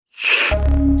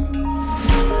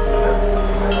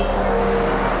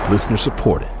Listener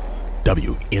supported.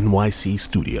 WNYC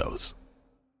Studios.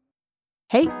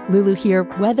 Hey, Lulu here.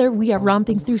 Whether we are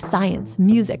romping through science,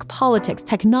 music, politics,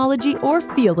 technology, or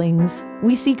feelings,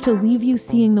 we seek to leave you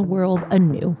seeing the world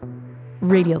anew.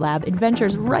 Radiolab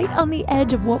adventures right on the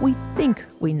edge of what we think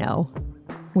we know,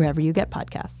 wherever you get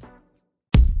podcasts.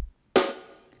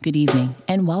 Good evening,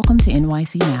 and welcome to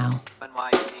NYC Now.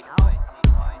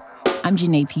 I'm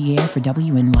Janae Pierre for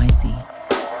WNYC.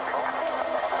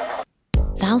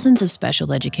 Thousands of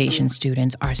special education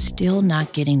students are still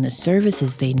not getting the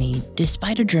services they need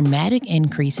despite a dramatic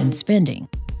increase in spending.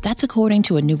 That's according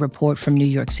to a new report from New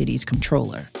York City's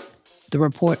comptroller. The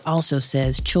report also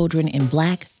says children in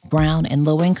Black, brown, and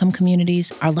low-income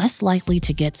communities are less likely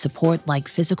to get support like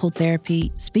physical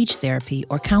therapy, speech therapy,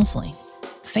 or counseling.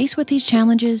 Faced with these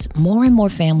challenges, more and more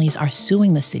families are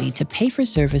suing the city to pay for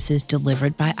services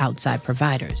delivered by outside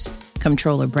providers.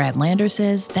 Comptroller Brad Lander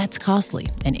says that's costly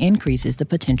and increases the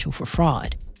potential for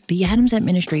fraud. The Adams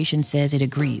administration says it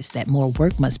agrees that more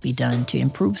work must be done to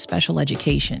improve special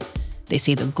education. They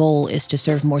say the goal is to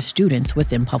serve more students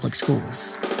within public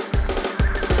schools.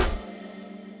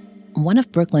 One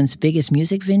of Brooklyn's biggest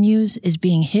music venues is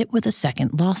being hit with a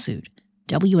second lawsuit.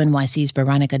 WNYC's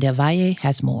Veronica Del Valle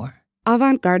has more.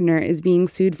 Avant Gardner is being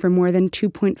sued for more than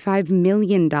 $2.5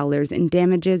 million in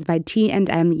damages by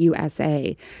T&M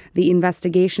USA, the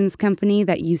investigations company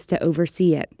that used to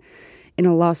oversee it. In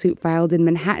a lawsuit filed in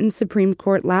Manhattan's Supreme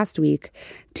Court last week,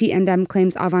 T&M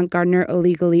claims Avant Gardner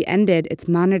illegally ended its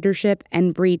monitorship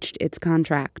and breached its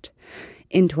contract.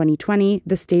 In 2020,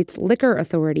 the state's liquor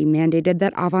authority mandated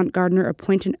that Avant Gardner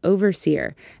appoint an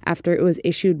overseer after it was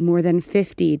issued more than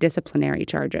 50 disciplinary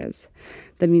charges.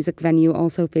 The music venue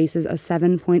also faces a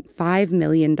 $7.5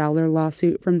 million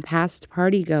lawsuit from past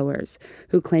partygoers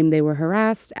who claim they were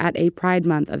harassed at a Pride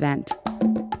Month event.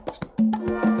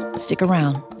 Stick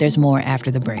around. There's more after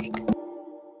the break.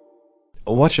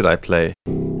 What should I play?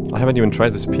 I haven't even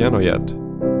tried this piano yet.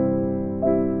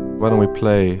 Why don't we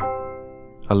play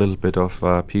a little bit of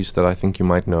a piece that I think you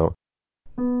might know?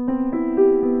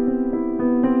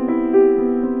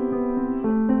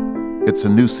 It's a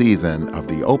new season of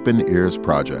the Open Ears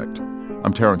Project.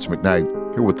 I'm Terrence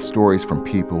McKnight, here with stories from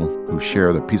people who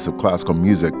share the piece of classical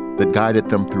music that guided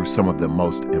them through some of the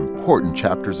most important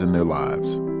chapters in their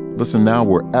lives. Listen now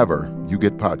wherever you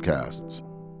get podcasts.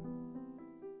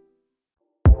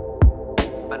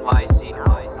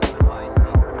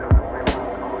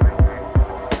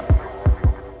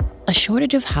 A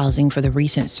shortage of housing for the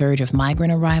recent surge of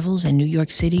migrant arrivals in New York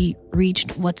City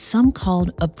reached what some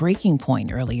called a breaking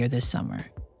point earlier this summer.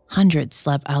 Hundreds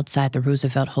slept outside the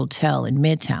Roosevelt Hotel in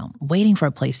Midtown, waiting for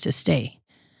a place to stay.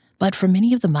 But for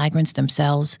many of the migrants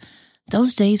themselves,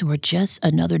 those days were just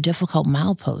another difficult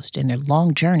milepost in their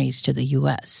long journeys to the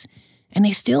U.S., and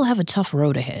they still have a tough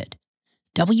road ahead.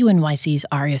 WNYC's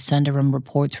Arya Sundaram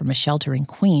reports from a shelter in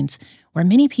Queens where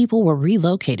many people were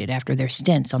relocated after their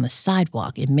stints on the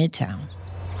sidewalk in Midtown.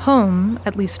 Home,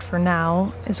 at least for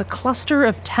now, is a cluster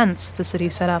of tents the city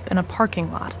set up in a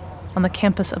parking lot on the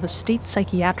campus of a state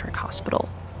psychiatric hospital,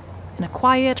 in a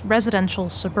quiet, residential,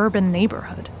 suburban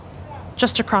neighborhood.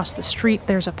 Just across the street,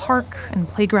 there's a park and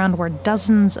playground where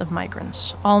dozens of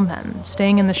migrants, all men,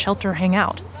 staying in the shelter hang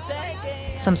out.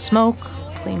 Some smoke,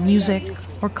 play music,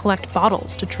 or collect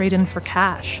bottles to trade in for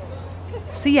cash.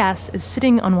 CS is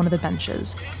sitting on one of the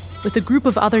benches with a group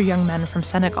of other young men from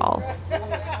Senegal.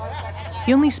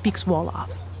 He only speaks Wolof,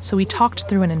 so he talked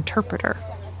through an interpreter.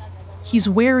 He's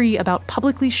wary about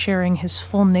publicly sharing his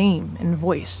full name and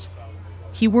voice.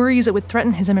 He worries it would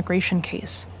threaten his immigration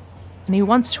case, and he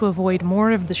wants to avoid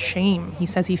more of the shame he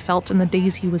says he felt in the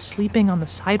days he was sleeping on the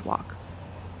sidewalk,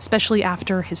 especially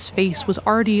after his face was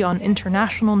already on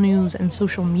international news and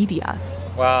social media.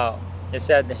 Wow. He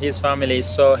said his family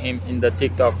saw him in the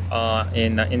TikTok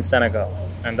in Senegal,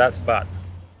 and that's bad.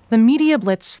 The media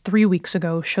blitz 3 weeks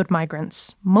ago showed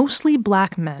migrants, mostly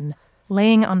Black men,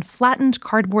 laying on flattened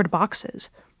cardboard boxes,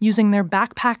 using their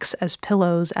backpacks as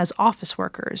pillows as office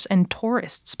workers and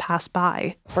tourists pass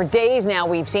by. For days now,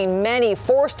 we've seen many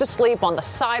forced to sleep on the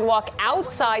sidewalk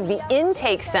outside the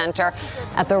intake center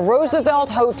at the Roosevelt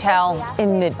Hotel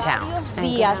in Midtown.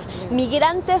 Días,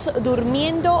 migrantes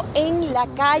durmiendo en la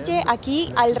calle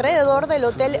aquí alrededor del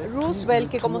Hotel Roosevelt,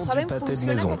 que como saben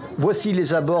funciona. Voici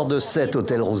les abords de cet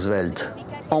Hôtel Roosevelt,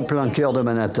 en plein cœur de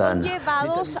Manhattan.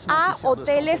 Llevados a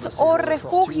hoteles o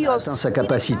refugios. Sa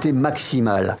capacité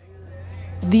maximale.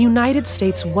 The United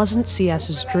States wasn't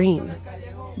CS's dream,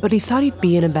 but he thought he'd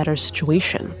be in a better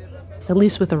situation, at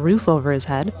least with a roof over his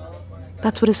head.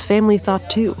 That's what his family thought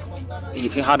too.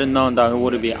 If he hadn't known that he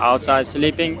would be outside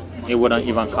sleeping, he wouldn't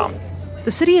even come.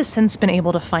 The city has since been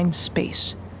able to find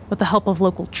space, with the help of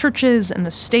local churches and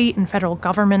the state and federal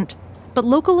government. But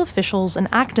local officials and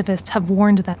activists have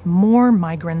warned that more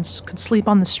migrants could sleep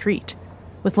on the street,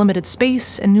 with limited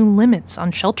space and new limits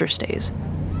on shelter stays.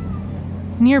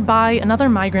 Nearby, another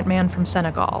migrant man from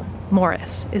Senegal,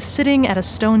 Morris, is sitting at a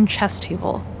stone chess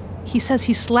table. He says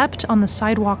he slept on the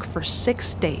sidewalk for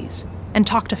 6 days and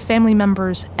talked to family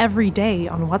members every day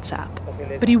on WhatsApp.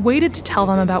 But he waited to tell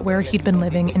them about where he'd been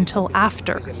living until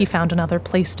after he found another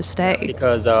place to stay.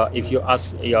 Because if you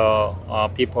ask your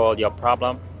people your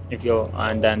problem,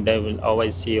 and then they will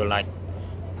always see you like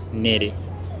needy.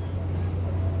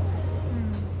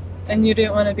 And you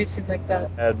didn't want to be seen like that?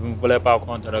 Vous ne voulez pas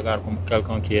qu'on te regarde comme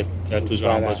quelqu'un qui a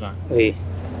toujours un besoin. Oui.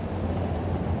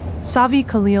 Savi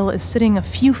Khalil is sitting a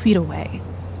few feet away,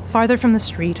 farther from the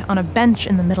street, on a bench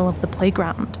in the middle of the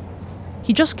playground.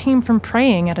 He just came from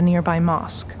praying at a nearby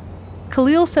mosque.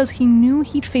 Khalil says he knew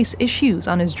he'd face issues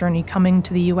on his journey coming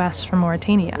to the U.S. from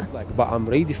Mauritania. But I'm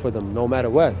ready for them no matter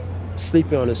what.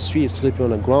 Sleeping on the street, sleeping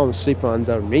on the ground, sleeping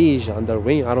under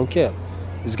rain, I don't care.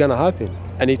 It's gonna happen,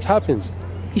 and it happens.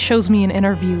 He shows me an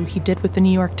interview he did with the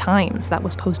New York Times that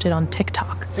was posted on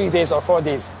TikTok. 3 days or 4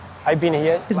 days, I've been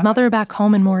here. His mother back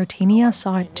home in Mauritania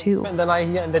saw it too. Spend the night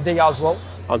here and the day as well.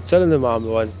 I'm telling them I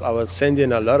was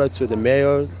sending a letter to the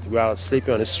mayor while I was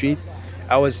sleeping on the street.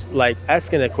 I was like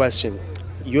asking a question.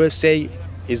 USA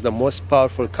is the most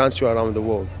powerful country around the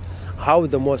world. How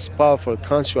the most powerful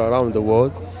country around the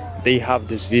world, they have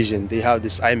this vision. They have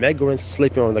this migrants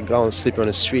sleeping on the ground, sleeping on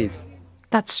the street.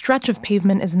 That stretch of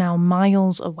pavement is now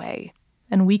miles away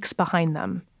and weeks behind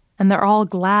them, and they're all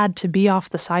glad to be off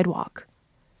the sidewalk.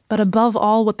 But above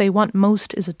all, what they want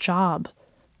most is a job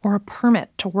or a permit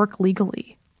to work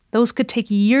legally. Those could take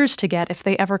years to get if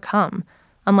they ever come,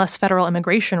 unless federal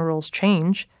immigration rules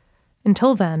change.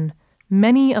 Until then,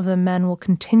 many of the men will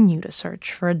continue to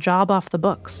search for a job off the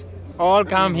books. All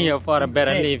come here for a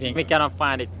better living. We cannot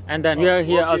find it. And then we are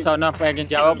here also not finding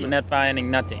job, not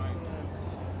finding nothing.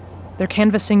 They're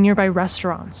canvassing nearby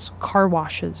restaurants, car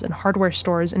washes, and hardware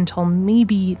stores until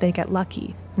maybe they get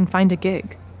lucky and find a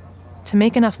gig. To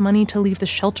make enough money to leave the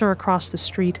shelter across the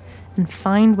street and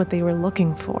find what they were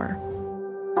looking for.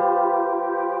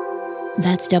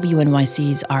 That's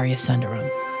WNYC's Arya Sundaram.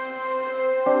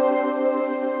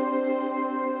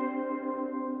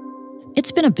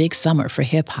 It's been a big summer for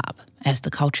hip-hop, as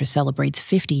the culture celebrates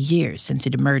 50 years since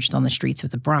it emerged on the streets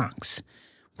of the Bronx.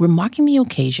 We're marking the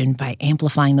occasion by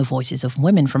amplifying the voices of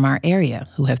women from our area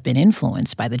who have been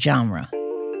influenced by the genre.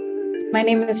 My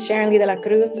name is Sharon Lee de la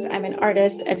Cruz. I'm an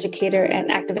artist, educator, and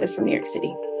activist from New York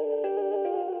City.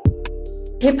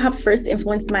 Hip-hop first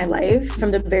influenced my life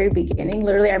from the very beginning.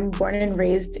 Literally, I'm born and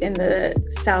raised in the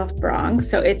South Bronx,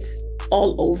 so it's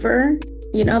all over.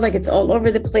 It's all over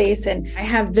the place. And I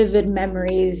have vivid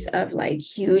memories of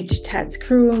huge Tats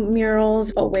Crew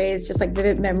murals, always just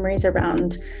vivid memories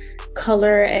around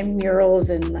color and murals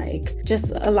and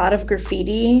just a lot of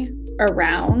graffiti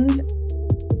around.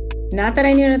 Not that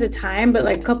I knew it at the time, but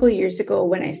a couple of years ago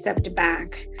when I stepped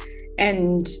back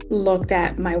and looked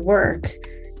at my work,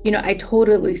 I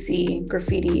totally see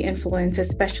graffiti influence,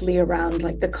 especially around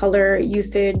the color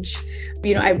usage.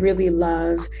 I really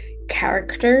love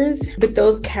characters, but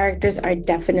those characters are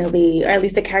definitely, or at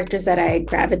least the characters that I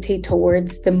gravitate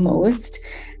towards the most,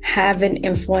 have an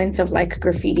influence of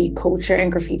graffiti culture and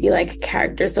graffiti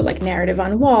characters. So narrative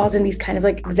on walls and these kind of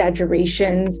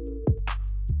exaggerations.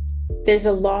 There's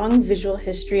a long visual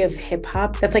history of hip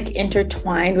hop that's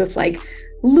intertwined with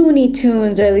Looney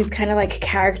Tunes, or these kind of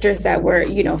characters that were,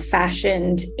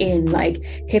 fashioned in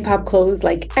hip hop clothes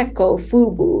Echo,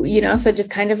 Fubu, so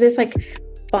just kind of this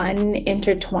fun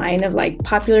intertwine of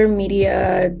popular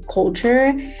media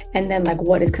culture and then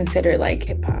what is considered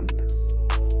hip hop.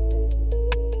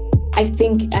 I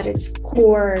think at its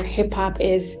core, hip hop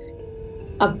is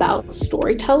about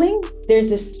storytelling. There's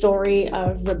this story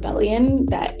of rebellion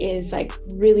that is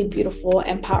really beautiful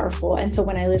and powerful. And so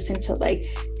when I listen to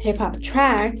hip hop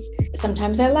tracks,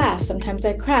 sometimes I laugh, sometimes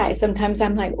I cry, sometimes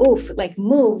I'm oof,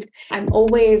 moved. I'm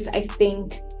always, I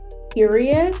think,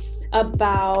 curious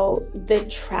about the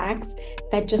tracks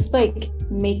that just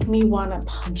make me want to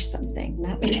punch something,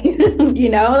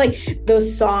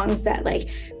 those songs that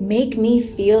make me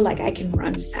feel I can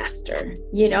run faster,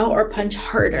 or punch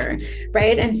harder,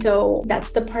 right? And so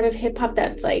that's the part of hip hop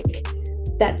that's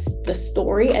that's the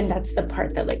story, and that's the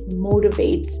part that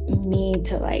motivates me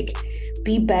to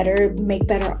be better, make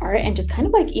better art, and just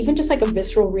kind of even just a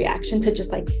visceral reaction to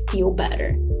just feel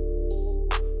better.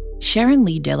 Sharon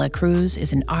Lee de la Cruz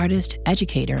is an artist,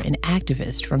 educator, and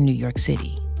activist from New York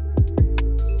City.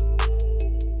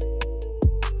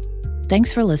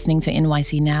 Thanks for listening to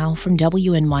NYC Now from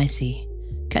WNYC.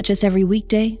 Catch Catch us every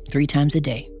weekday, 3 times a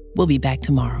day. We'll be back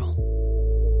tomorrow.